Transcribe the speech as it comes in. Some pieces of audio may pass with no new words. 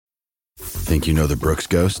Think you know the Brooks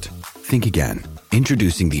Ghost? Think again.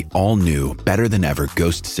 Introducing the all-new, better-than-ever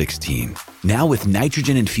Ghost 16. Now with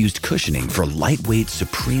nitrogen-infused cushioning for lightweight,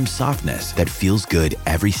 supreme softness that feels good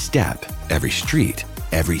every step, every street,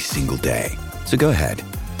 every single day. So go ahead,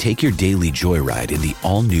 take your daily joyride in the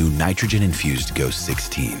all-new nitrogen-infused Ghost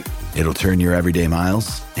 16. It'll turn your everyday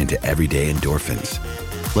miles into everyday endorphins.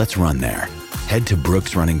 Let's run there. Head to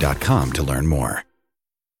brooksrunning.com to learn more.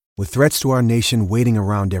 With threats to our nation waiting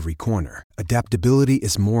around every corner, adaptability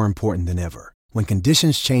is more important than ever. When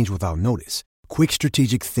conditions change without notice, quick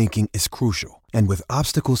strategic thinking is crucial. And with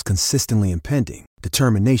obstacles consistently impending,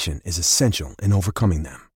 determination is essential in overcoming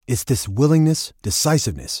them. It's this willingness,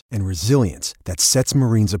 decisiveness, and resilience that sets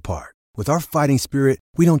Marines apart. With our fighting spirit,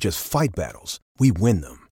 we don't just fight battles, we win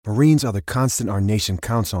them. Marines are the constant our nation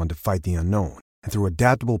counts on to fight the unknown. And through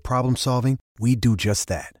adaptable problem solving, we do just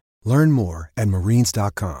that. Learn more at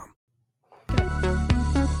marines.com.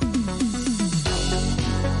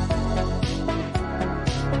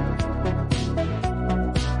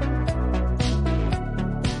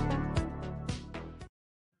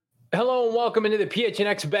 Hello and welcome into the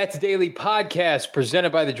PHNX Bets Daily Podcast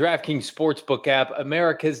presented by the DraftKings Sportsbook app,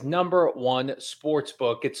 America's #1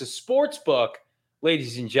 sportsbook. It's a sportsbook,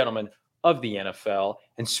 ladies and gentlemen, of the NFL.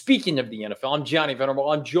 And speaking of the NFL, I'm Johnny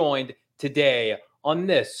Venerable. I'm joined today on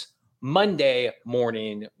this Monday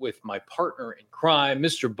morning with my partner in crime,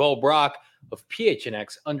 Mr. Bo Brock of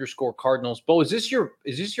PHNX_Cardinals. Bo, is this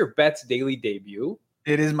your Bets Daily debut?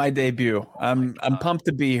 It is my debut. I'm pumped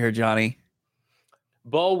to be here, Johnny.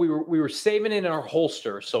 Bo, we were saving it in our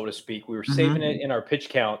holster, so to speak. We were saving it in our pitch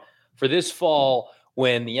count for this fall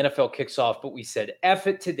when the NFL kicks off, but we said, F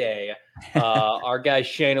it today. Our guy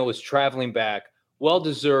Shano was traveling back.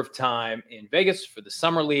 Well-deserved time in Vegas for the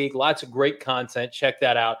Summer League. Lots of great content. Check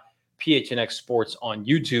that out. PHNX Sports on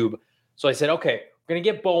YouTube. So I said, okay, we're gonna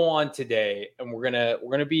get Bo on today, and we're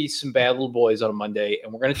gonna be some bad little boys on a Monday,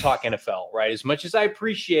 and we're gonna talk NFL, right? As much as I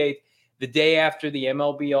appreciate the day after the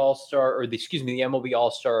MLB All-Star, the MLB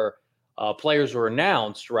All-Star players were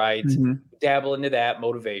announced, right? Dabble into that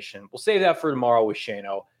motivation. We'll save that for tomorrow with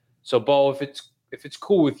Shano. So Bo, if it's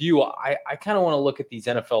cool with you, I kind of want to look at these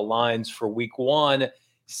NFL lines for week one.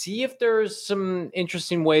 See if there's some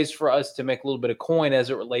interesting ways for us to make a little bit of coin as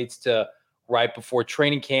it relates to right before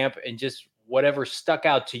training camp and just whatever stuck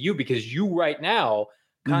out to you, because you right now,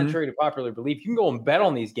 contrary to popular belief, you can go and bet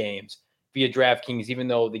on these games via DraftKings, even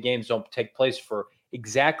though the games don't take place for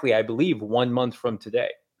exactly, I believe, 1 month from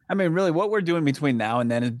today. I mean, really, what we're doing between now and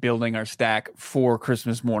then is building our stack for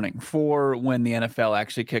Christmas morning, for when the NFL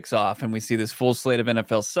actually kicks off and we see this full slate of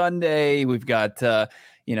NFL Sunday. We've got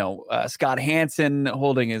Scott Hansen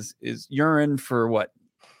holding his urine for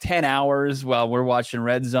 10 hours while we're watching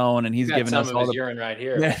Red Zone, and he's giving us all the urine right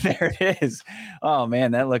here. Yeah, there it is. Oh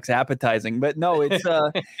man, that looks appetizing. But no, it's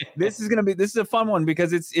this is a fun one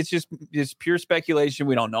because it's just pure speculation.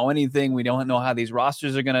 We don't know anything. We don't know how these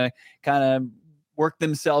rosters are gonna kind of work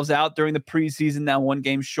themselves out during the preseason. Now one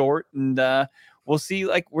game short, and we'll see.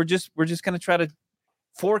 Like we're just gonna try to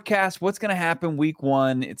forecast what's going to happen week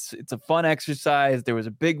one. It's a fun exercise. There was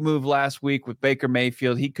a big move last week with Baker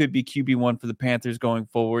Mayfield. He could be QB1 for the Panthers going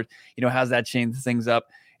forward. How's that change things up?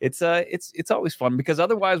 It's always fun because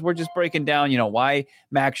otherwise we're just breaking down, why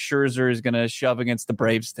Max Scherzer is going to shove against the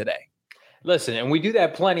Braves today. Listen, and we do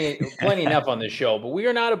that plenty enough on this show, but we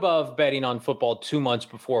are not above betting on football 2 months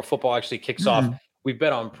before football actually kicks off. We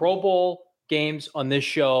bet on Pro Bowl games on this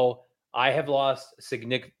show. I have lost a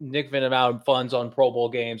significant amount of funds on Pro Bowl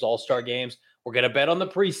games, All-Star games. We're going to bet on the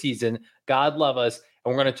preseason. God love us.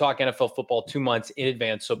 And we're going to talk NFL football 2 months in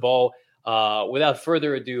advance. So, Bo, without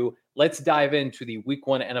further ado, let's dive into the Week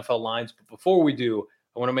 1 NFL lines. But before we do,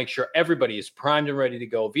 I want to make sure everybody is primed and ready to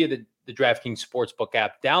go via the DraftKings Sportsbook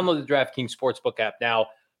app. Download the DraftKings Sportsbook app now.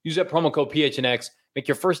 Use that promo code PHNX. Make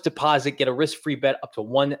your first deposit. Get a risk-free bet up to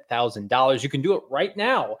 $1,000. You can do it right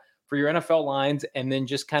now for your NFL lines, and then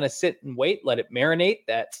just kind of sit and wait, let it marinate.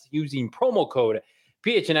 That's using promo code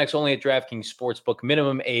PHNX only at DraftKings Sportsbook.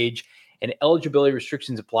 Minimum age and eligibility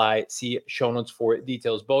restrictions apply. See show notes for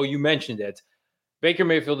details. Bo, you mentioned it. Baker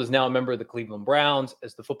Mayfield is now a member of the Cleveland Browns,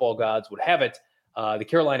 as the football gods would have it. The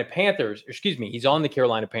Carolina Panthers, he's on the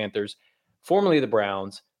Carolina Panthers, formerly the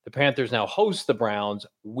Browns. The Panthers now host the Browns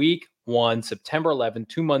week 1, September 11th,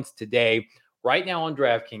 2 months today. Right now on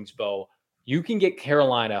DraftKings, Bo, you can get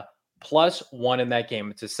Carolina +1 in that game.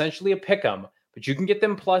 It's essentially a pick 'em, but you can get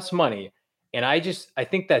them plus money. And I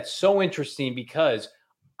think that's so interesting because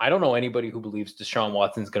I don't know anybody who believes Deshaun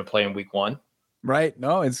Watson is going to play in week 1. Right.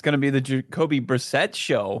 No, it's going to be the Jacoby Brissett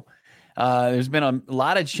show. There's been a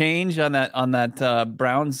lot of change on that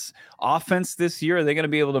Browns offense this year. Are they going to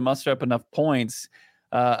be able to muster up enough points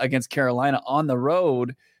against Carolina on the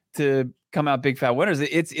road to come out big fat winners?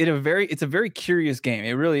 It's a very curious game.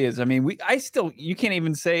 It really is. I mean, you can't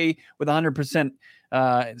even say with 100%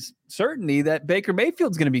 certainty that Baker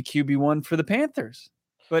Mayfield's going to be QB1 for the Panthers.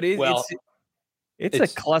 But it's a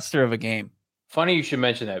cluster of a game. Funny you should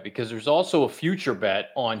mention that, because there's also a future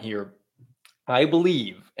bet on here, I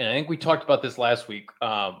believe, and I think we talked about this last week.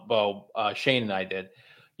 Shane and I did.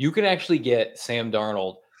 You can actually get Sam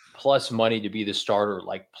Darnold plus money to be the starter,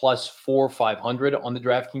 like plus 400 or 500 on the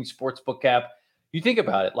DraftKings Sportsbook app. You think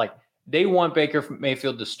about it, like they want Baker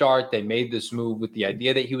Mayfield to start. They made this move with the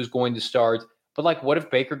idea that he was going to start. But like, what if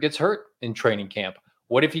Baker gets hurt in training camp?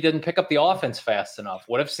 What if he doesn't pick up the offense fast enough?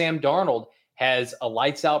 What if Sam Darnold has a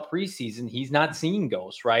lights out preseason? He's not seeing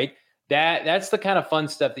ghosts, right? That's the kind of fun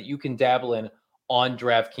stuff that you can dabble in on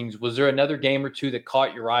DraftKings. Was there another game or two that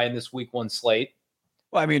caught your eye in this week 1 slate?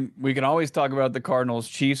 Well, I mean, we can always talk about the Cardinals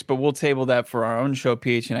Chiefs, but we'll table that for our own show,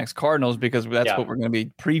 PHNX Cardinals, because that's what we're going to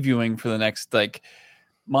be previewing for the next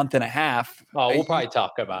month and a half. Oh, we'll probably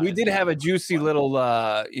talk about it. We did have a juicy little,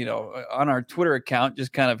 on our Twitter account,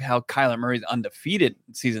 just kind of how Kyler Murray's undefeated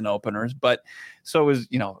season openers. But so was,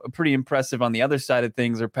 pretty impressive on the other side of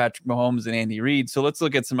things are Patrick Mahomes and Andy Reid. So let's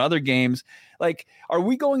look at some other games. Like, are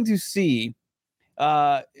we going to see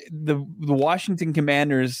the Washington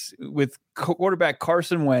Commanders with quarterback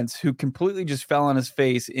Carson Wentz, who completely just fell on his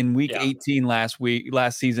face in week 18 last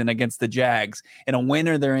season against the Jags, in a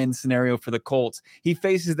winner they're in scenario for the Colts? He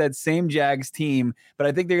faces that same Jags team, but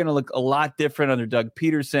I think they're going to look a lot different under Doug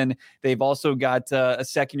Peterson. They've also got a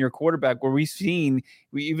second-year quarterback where we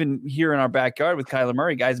even here in our backyard with Kyler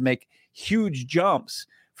Murray, guys make huge jumps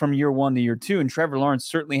from year 1 to year 2, and Trevor Lawrence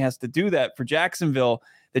certainly has to do that for Jacksonville.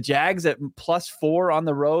 The Jags at +4 on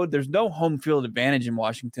the road. There's no home field advantage in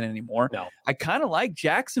Washington anymore. No. I kind of like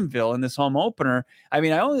Jacksonville in this home opener. I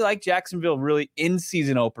mean, I only like Jacksonville really in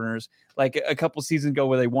season openers, like a couple seasons ago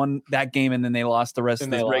where they won that game and then they lost the rest of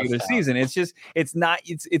the regular season. It's just,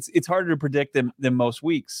 it's harder to predict than most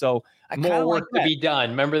weeks. So more work to be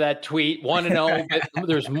done. Remember that tweet? 1-0, but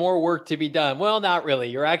there's more work to be done. Well, not really.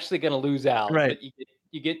 You're actually going to lose out. Right. But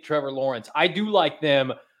you get Trevor Lawrence. I do like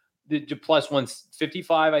them. The plus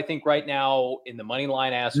 155, I think, right now in the money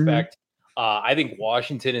line aspect. I think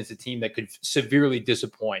Washington is a team that could severely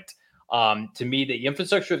disappoint. To me, the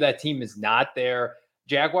infrastructure of that team is not there.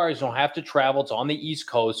 Jaguars don't have to travel. It's on the East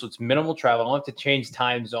Coast, so it's minimal travel. I don't have to change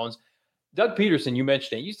time zones. Doug Peterson, you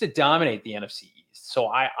mentioned it, used to dominate the NFC East. So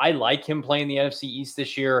I like him playing the NFC East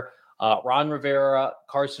this year. Ron Rivera,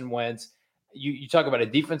 Carson Wentz. You talk about a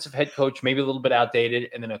defensive head coach, maybe a little bit outdated,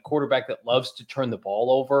 and then a quarterback that loves to turn the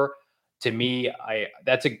ball over. To me,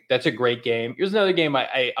 that's a great game. Here's another game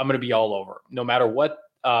I'm going to be all over. No matter what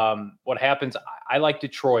happens, I like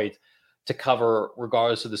Detroit to cover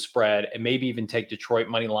regardless of the spread, and maybe even take Detroit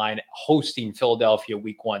money line hosting Philadelphia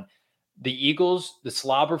week 1. The Eagles, the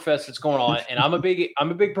slobber fest that's going on, and I'm a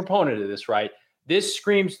big proponent of this. Right, this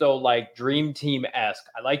screams though like dream team-esque.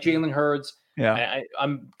 I like Jalen Hurts. Yeah,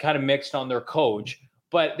 I'm kind of mixed on their coach.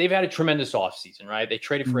 But they've had a tremendous offseason, right? They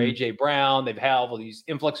traded for A.J. Brown. They've had all these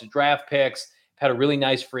influx of draft picks, had a really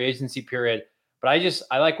nice free agency period. But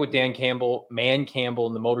I like what Man Campbell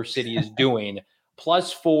in the Motor City is doing.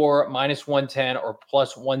 +4, -110, or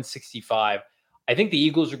 +165. I think the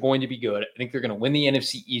Eagles are going to be good. I think they're going to win the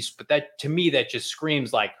NFC East. But that, to me, that just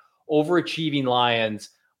screams like overachieving Lions,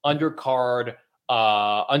 underdog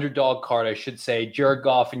card, I should say. Jared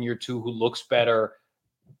Goff in year 2, who looks better.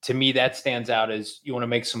 To me, that stands out as you want to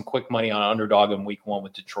make some quick money on underdog in week 1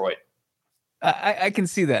 with Detroit. I can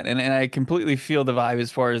see that. And I completely feel the vibe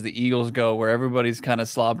as far as the Eagles go, where everybody's kind of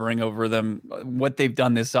slobbering over them, what they've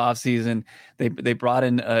done this offseason. They brought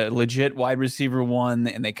in a legit wide receiver 1,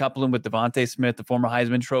 and they couple him with Devontae Smith, the former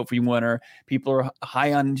Heisman Trophy winner. People are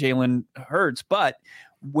high on Jalen Hurts. But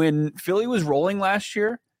when Philly was rolling last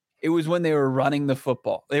year, it was when they were running the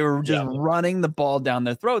football. They were just running the ball down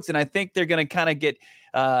their throats. And I think they're going to kind of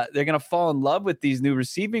they're going to fall in love with these new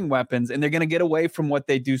receiving weapons, and they're going to get away from what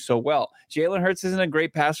they do so well. Jalen Hurts isn't a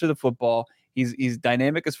great passer of the football. He's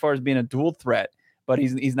dynamic as far as being a dual threat, but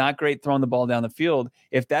he's not great throwing the ball down the field.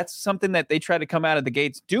 If that's something that they try to come out of the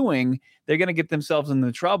gates doing, they're going to get themselves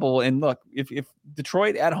into trouble. And look, if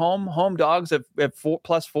Detroit at home dogs at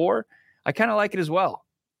 +4, I kind of like it as well.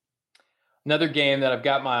 Another game that I've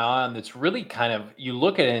got my eye on that's really kind of, you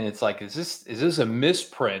look at it and it's like, is this a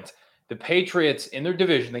misprint? The Patriots in their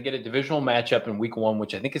division, they get a divisional matchup in week 1,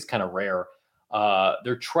 which I think is kind of rare.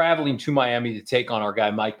 They're traveling to Miami to take on our guy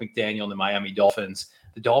Mike McDaniel and the Miami Dolphins.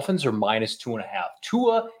 The Dolphins are minus 2.5.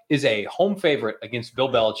 Tua is a home favorite against Bill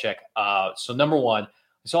Belichick. So number one,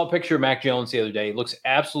 I saw a picture of Mac Jones the other day. He looks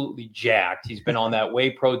absolutely jacked. He's been on that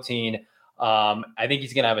whey protein. I think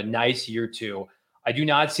he's going to have a nice year too. I do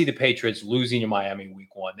not see the Patriots losing to Miami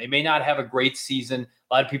week one. They may not have a great season.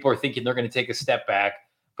 A lot of people are thinking they're going to take a step back.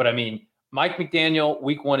 But I mean, Mike McDaniel,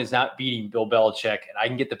 week one, is not beating Bill Belichick, and I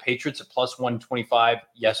can get the Patriots at plus 125.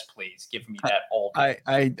 Yes, please. Give me that all day.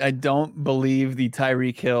 I don't believe the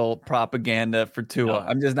Tyreek Hill propaganda for Tua. No.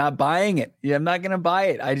 I'm just not buying it. Yeah, I'm not going to buy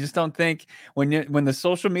it. I just don't think when the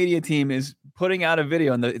social media team is putting out a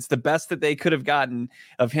video, and it's the best that they could have gotten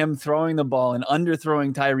of him throwing the ball and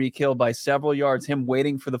underthrowing Tyreek Hill by several yards, him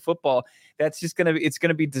waiting for the football, that's just going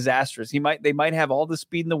to be disastrous. They might have all the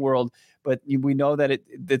speed in the world, but we know that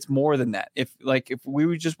it's more than that. If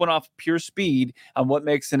we just went off pure speed on what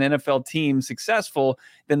makes an NFL team successful,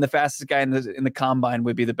 then the fastest guy in the combine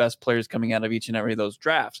would be the best players coming out of each and every of those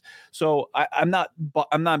drafts. So I'm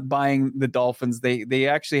not buying the Dolphins. They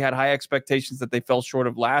actually had high expectations that they fell short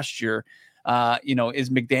of last year. Is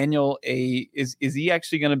McDaniel is he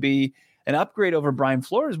actually going to be an upgrade over Brian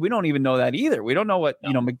Flores? We don't even know that either. We don't know what,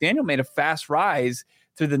 McDaniel made a fast rise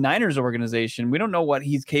through the Niners organization. We don't know what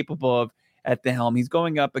he's capable of at the helm. He's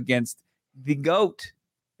going up against the GOAT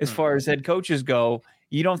as far as head coaches go.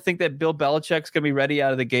 You don't think that Bill Belichick's going to be ready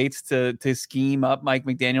out of the gates to scheme up Mike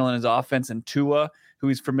McDaniel and his offense and Tua, who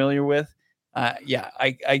he's familiar with?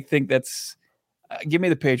 I think that's give me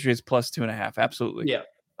the Patriots plus 2.5. Absolutely. Yeah.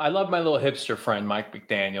 I love my little hipster friend, Mike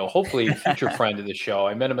McDaniel, hopefully a future friend of the show.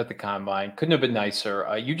 I met him at the Combine. Couldn't have been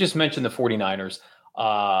nicer. You just mentioned the 49ers.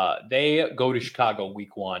 They go to Chicago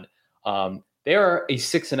week one. They are a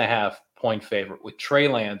 6.5 point favorite with Trey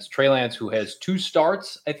Lance. Trey Lance, who has 2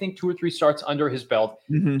 starts, I think 2 or 3 starts under his belt.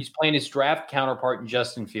 Mm-hmm. He's playing his draft counterpart in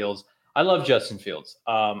Justin Fields. I love Justin Fields.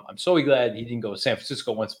 I'm so glad he didn't go to San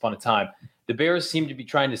Francisco once upon a time. The Bears seem to be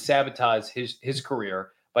trying to sabotage his career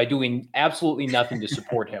by doing absolutely nothing to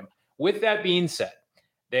support him. With that being said,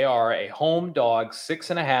 they are a home dog,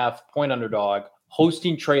 6.5 point underdog,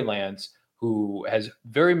 hosting Trey Lance, who has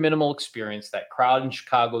very minimal experience. That crowd in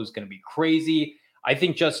Chicago is going to be crazy. I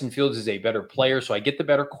think Justin Fields is a better player, so I get the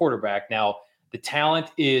better quarterback. Now, the talent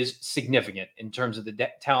is significant in terms of the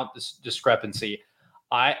talent discrepancy.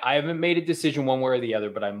 I haven't made a decision one way or the other,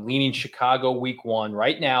 but I'm leaning Chicago week one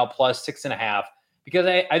right now, plus 6.5. Because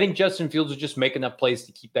I think Justin Fields will just make enough plays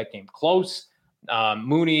to keep that game close.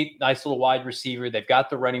 Mooney, nice little wide receiver. They've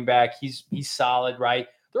got the running back. He's solid, right?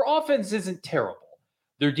 Their offense isn't terrible.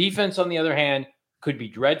 Their defense, on the other hand, could be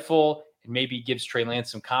dreadful and maybe gives Trey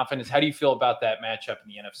Lance some confidence. How do you feel about that matchup in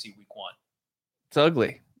the NFC week one? It's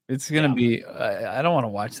ugly. It's going to be I don't want to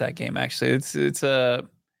watch that game, actually.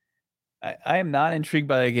 I am not intrigued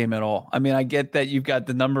by the game at all. I mean, I get that you've got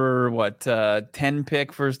the number 10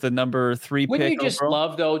 pick versus the number 3 pick. Wouldn't you just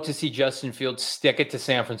love though to see Justin Fields stick it to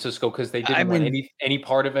San Francisco because they didn't want any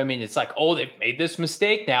part of him? And it's like, oh, they've made this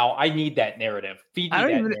mistake. Now I need that narrative. Feed me that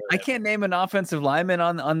narrative. I can't name an offensive lineman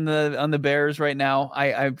on the Bears right now.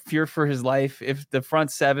 I fear for his life. If the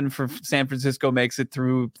front 7 for San Francisco makes it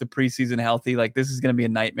through the preseason healthy, like this is going to be a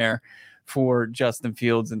nightmare for Justin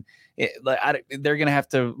Fields, and they're going to have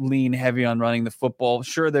to lean heavy on running the football.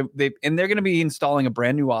 Sure, they're going to be installing a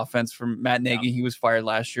brand new offense from Matt Nagy. Yeah. He was fired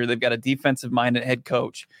last year. They've got a defensive-minded head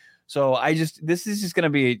coach. So this is just going to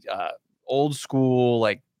be old school,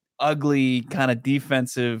 like ugly kind of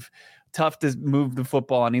defensive, tough to move the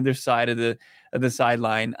football on either side of the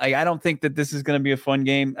sideline. I don't think that this is going to be a fun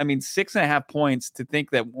game. I mean, 6.5 points to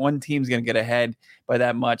think that one team's going to get ahead by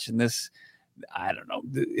that much in this. I don't know.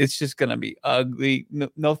 It's just going to be ugly.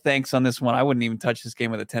 No thanks on this one. I wouldn't even touch this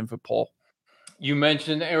game with a 10-foot pole. You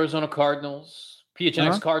mentioned the Arizona Cardinals.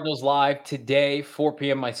 PHNX Cardinals live today, 4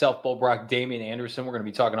 p.m. Myself, Bo Brock, Damian Anderson. We're going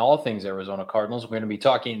to be talking all things Arizona Cardinals. We're going to be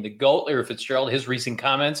talking the GOAT, Larry Fitzgerald, his recent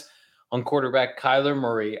comments on quarterback Kyler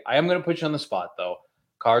Murray. I am going to put you on the spot, though.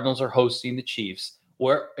 Cardinals are hosting the Chiefs.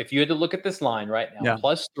 Where, if you had to look at this line right now,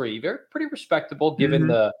 +3, pretty respectable given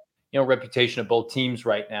the reputation of both teams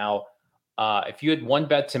right now. If you had one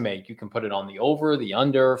bet to make, you can put it on the over, the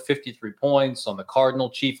under, 53 points, on the Cardinal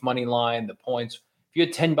Chief money line, the points. If you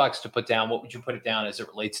had $10 to put down, what would you put it down as it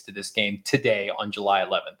relates to this game today on July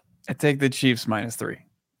 11th? I take the Chiefs -3,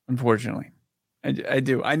 unfortunately. I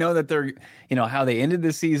do. I know that they're, how they ended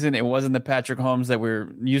the season. It wasn't the Patrick Mahomes that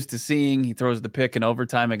we're used to seeing. He throws the pick in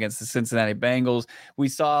overtime against the Cincinnati Bengals. We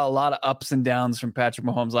saw a lot of ups and downs from Patrick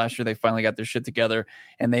Mahomes last year. They finally got their shit together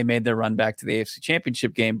and they made their run back to the AFC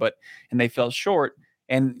Championship game, and they fell short.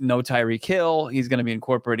 and no Tyreek Hill. He's going to be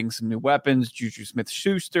incorporating some new weapons, Juju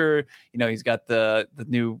Smith-Schuster. He's got the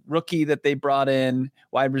new rookie that they brought in,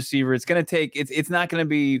 wide receiver. It's going to take, it's not going to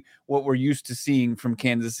be what we're used to seeing from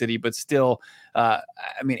Kansas City, but still,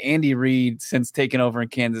 Andy Reid, since taking over in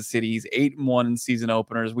Kansas City, he's 8-1 in season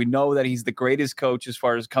openers. We know that he's the greatest coach as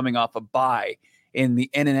far as coming off a bye in the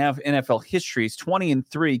NFL history. He's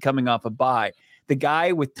 20-3 coming off a bye. The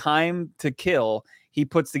guy with time to kill, he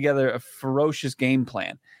puts together a ferocious game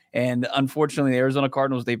plan. And unfortunately, the Arizona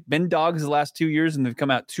Cardinals, they've been dogs the last 2 years and they've come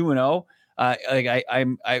out 2-0.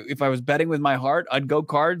 If I was betting with my heart, I'd go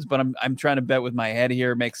Cards, but I'm trying to bet with my head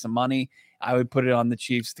here, make some money. I would put it on the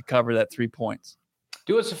Chiefs to cover that 3 points.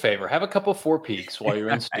 Do us a favor. Have a couple 4 peaks while you're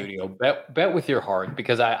in studio. Bet with your heart,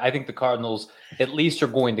 because I think the Cardinals at least are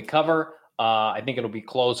going to cover. I think it'll be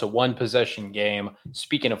close, a 1-possession game.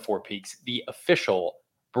 Speaking of 4 peaks, the official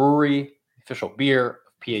brewery, official beer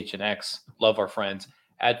of PHNX. Love our friends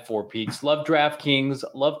at 4 Peaks. Love DraftKings.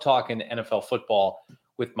 Love talking NFL football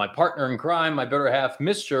with my partner in crime, my better half,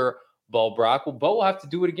 Mr. Bo Brock. Well, Bo, we'll have to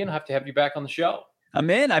do it again. I'll have to have you back on the show. I'm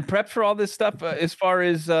in. I prepped for all this stuff as far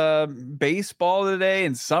as baseball today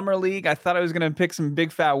and summer league. I thought I was going to pick some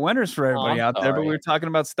big fat winners for everybody out there, but we were talking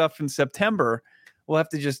about stuff in September. We'll have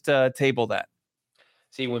to just table that.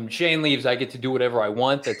 See, when Shane leaves, I get to do whatever I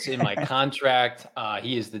want. That's in my contract.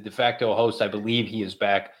 He is the de facto host. I believe he is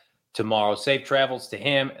back tomorrow. Safe travels to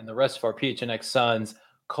him and the rest of our PHNX Suns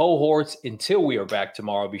cohorts until we are back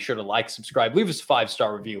tomorrow. Be sure to like, subscribe, leave us a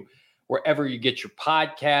 5-star review wherever you get your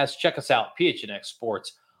podcasts. Check us out, PHNX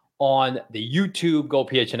Sports, on the YouTube. Go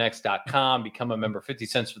PHNX.com. Become a member. 50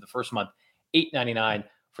 cents for the first month, $8.99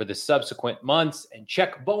 for the subsequent months. And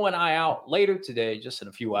check Bo and I out later today, just in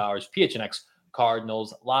a few hours. PHNX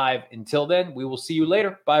Cardinals live. Until then, we will see you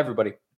later. Bye, everybody.